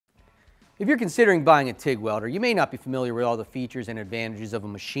If you're considering buying a TIG welder, you may not be familiar with all the features and advantages of a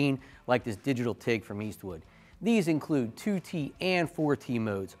machine like this digital TIG from Eastwood. These include 2T and 4T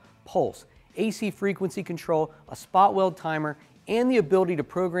modes, pulse, AC frequency control, a spot weld timer, and the ability to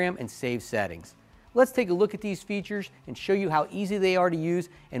program and save settings. Let's take a look at these features and show you how easy they are to use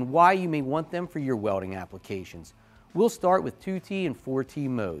and why you may want them for your welding applications. We'll start with 2T and 4T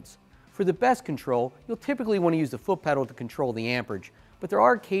modes. For the best control, you'll typically want to use the foot pedal to control the amperage, but there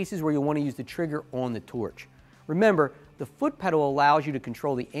are cases where you'll want to use the trigger on the torch. Remember, the foot pedal allows you to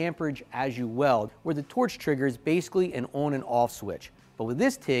control the amperage as you weld, where the torch trigger is basically an on and off switch. But with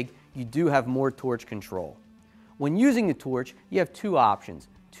this TIG, you do have more torch control. When using the torch, you have two options,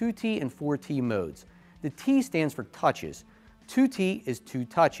 2T and 4T modes. The T stands for touches. 2T is 2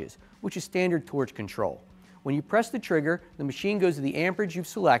 touches, which is standard torch control. When you press the trigger, the machine goes to the amperage you've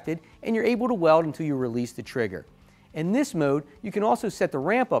selected and you're able to weld until you release the trigger. In this mode, you can also set the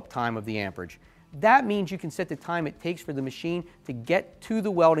ramp-up time of the amperage. That means you can set the time it takes for the machine to get to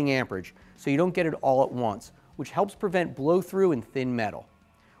the welding amperage, so you don't get it all at once, which helps prevent blow-through in thin metal.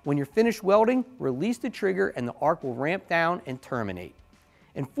 When you're finished welding, release the trigger and the arc will ramp down and terminate.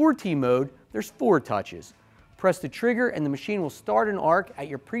 In 4T mode, there's 4 touches. Press the trigger and the machine will start an arc at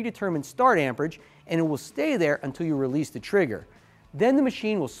your predetermined start amperage, and it will stay there until you release the trigger. Then the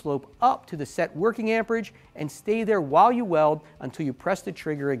machine will slope up to the set working amperage and stay there while you weld until you press the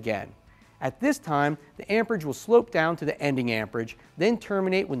trigger again. At this time, the amperage will slope down to the ending amperage, then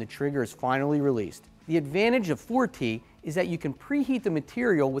terminate when the trigger is finally released. The advantage of 4T is that you can preheat the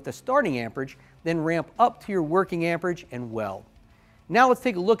material with the starting amperage, then ramp up to your working amperage and weld. Now let's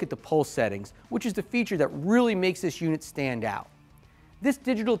take a look at the pulse settings, which is the feature that really makes this unit stand out. This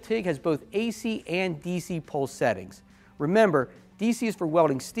digital TIG has both AC and DC pulse settings. Remember, DC is for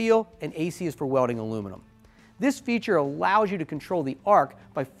welding steel and AC is for welding aluminum. This feature allows you to control the arc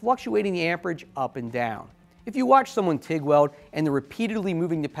by fluctuating the amperage up and down. If you watch someone TIG weld and they're repeatedly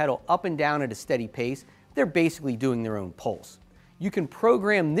moving the pedal up and down at a steady pace, they're basically doing their own pulse. You can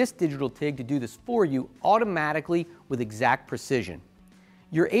program this digital TIG to do this for you automatically with exact precision.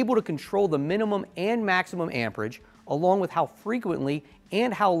 You're able to control the minimum and maximum amperage along with how frequently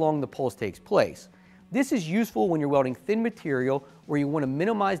and how long the pulse takes place. This is useful when you're welding thin material where you want to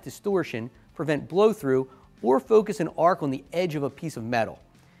minimize distortion, prevent blow-through, or focus an arc on the edge of a piece of metal.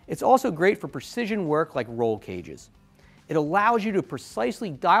 It's also great for precision work like roll cages. It allows you to precisely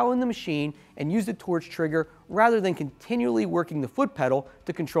dial in the machine and use the torch trigger rather than continually working the foot pedal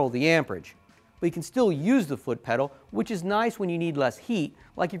to control the amperage. But you can still use the foot pedal, which is nice when you need less heat,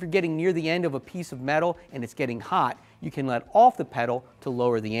 like if you're getting near the end of a piece of metal and it's getting hot, you can let off the pedal to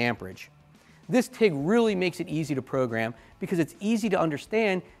lower the amperage. This TIG really makes it easy to program because it's easy to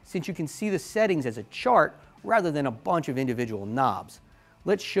understand since you can see the settings as a chart rather than a bunch of individual knobs.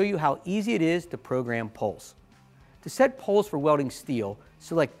 Let's show you how easy it is to program pulse. To set pulse for welding steel,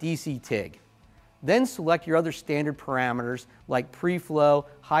 select DC TIG. Then select your other standard parameters like pre-flow,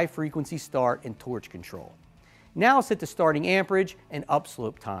 high frequency start, and torch control. Now set the starting amperage and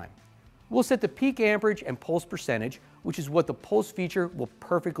upslope time. We'll set the peak amperage and pulse percentage, which is what the pulse feature will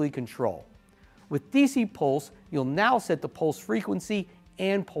perfectly control. With DC pulse, you'll now set the pulse frequency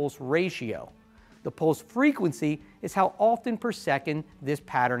and pulse ratio. The pulse frequency is how often per second this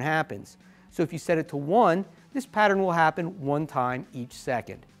pattern happens. So if you set it to 1, this pattern will happen 1 time each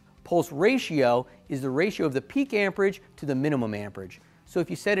second. Pulse ratio is the ratio of the peak amperage to the minimum amperage. So if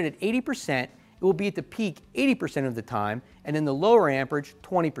you set it at 80%, it will be at the peak 80% of the time, and then the lower amperage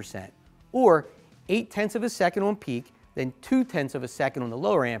 20%. Or 0.8 of a second on peak, then 0.2 of a second on the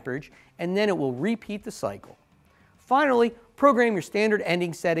lower amperage, and then it will repeat the cycle. Finally, program your standard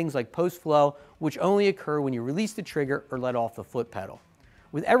ending settings like post-flow, which only occur when you release the trigger or let off the foot pedal.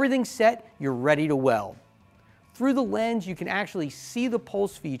 With everything set, you're ready to weld. Through the lens, you can actually see the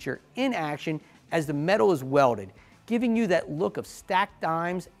pulse feature in action as the metal is welded, giving you that look of stacked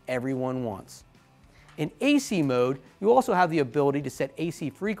dimes everyone wants. In AC mode, you also have the ability to set AC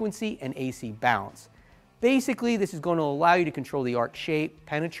frequency and AC balance. Basically, this is going to allow you to control the arc shape,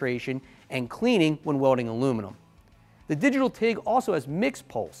 penetration, and cleaning when welding aluminum. The digital TIG also has mixed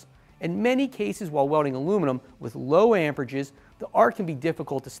pulse. In many cases while welding aluminum with low amperages, the arc can be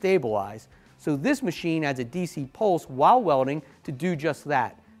difficult to stabilize. So this machine adds a DC pulse while welding to do just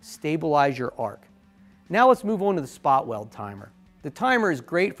that, stabilize your arc. Now let's move on to the spot weld timer. The timer is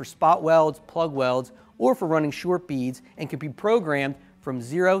great for spot welds, plug welds, or for running short beads and can be programmed from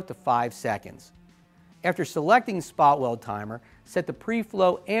 0 to 5 seconds. After selecting the spot weld timer, set the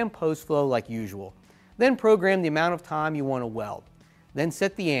pre-flow and post-flow like usual. Then program the amount of time you want to weld. Then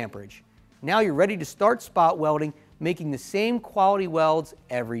set the amperage. Now you're ready to start spot welding, making the same quality welds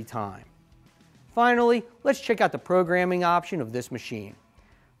every time. Finally, let's check out the programming option of this machine.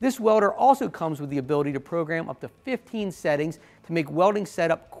 This welder also comes with the ability to program up to 15 settings to make welding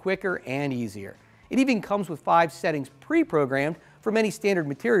setup quicker and easier. It even comes with 5 settings pre-programmed for many standard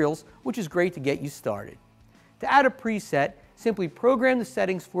materials, which is great to get you started. To add a preset, simply program the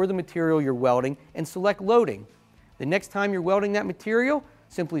settings for the material you're welding and select loading. The next time you're welding that material,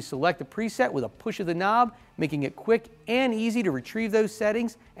 simply select the preset with a push of the knob, making it quick and easy to retrieve those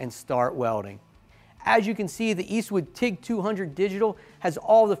settings and start welding. As you can see, the Eastwood TIG 200 Digital has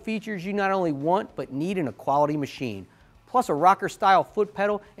all the features you not only want but need in a quality machine, plus a rocker style foot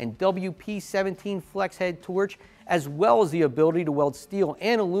pedal and WP17 flex head torch, as well as the ability to weld steel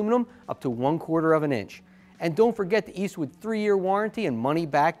and aluminum up to 1/4 of an inch. And don't forget the Eastwood 3-year warranty and money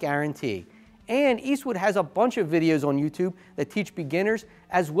back guarantee. And Eastwood has a bunch of videos on YouTube that teach beginners,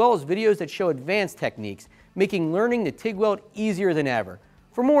 as well as videos that show advanced techniques, making learning the TIG weld easier than ever.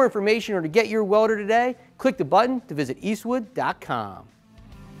 For more information or to get your welder today, click the button to visit eastwood.com.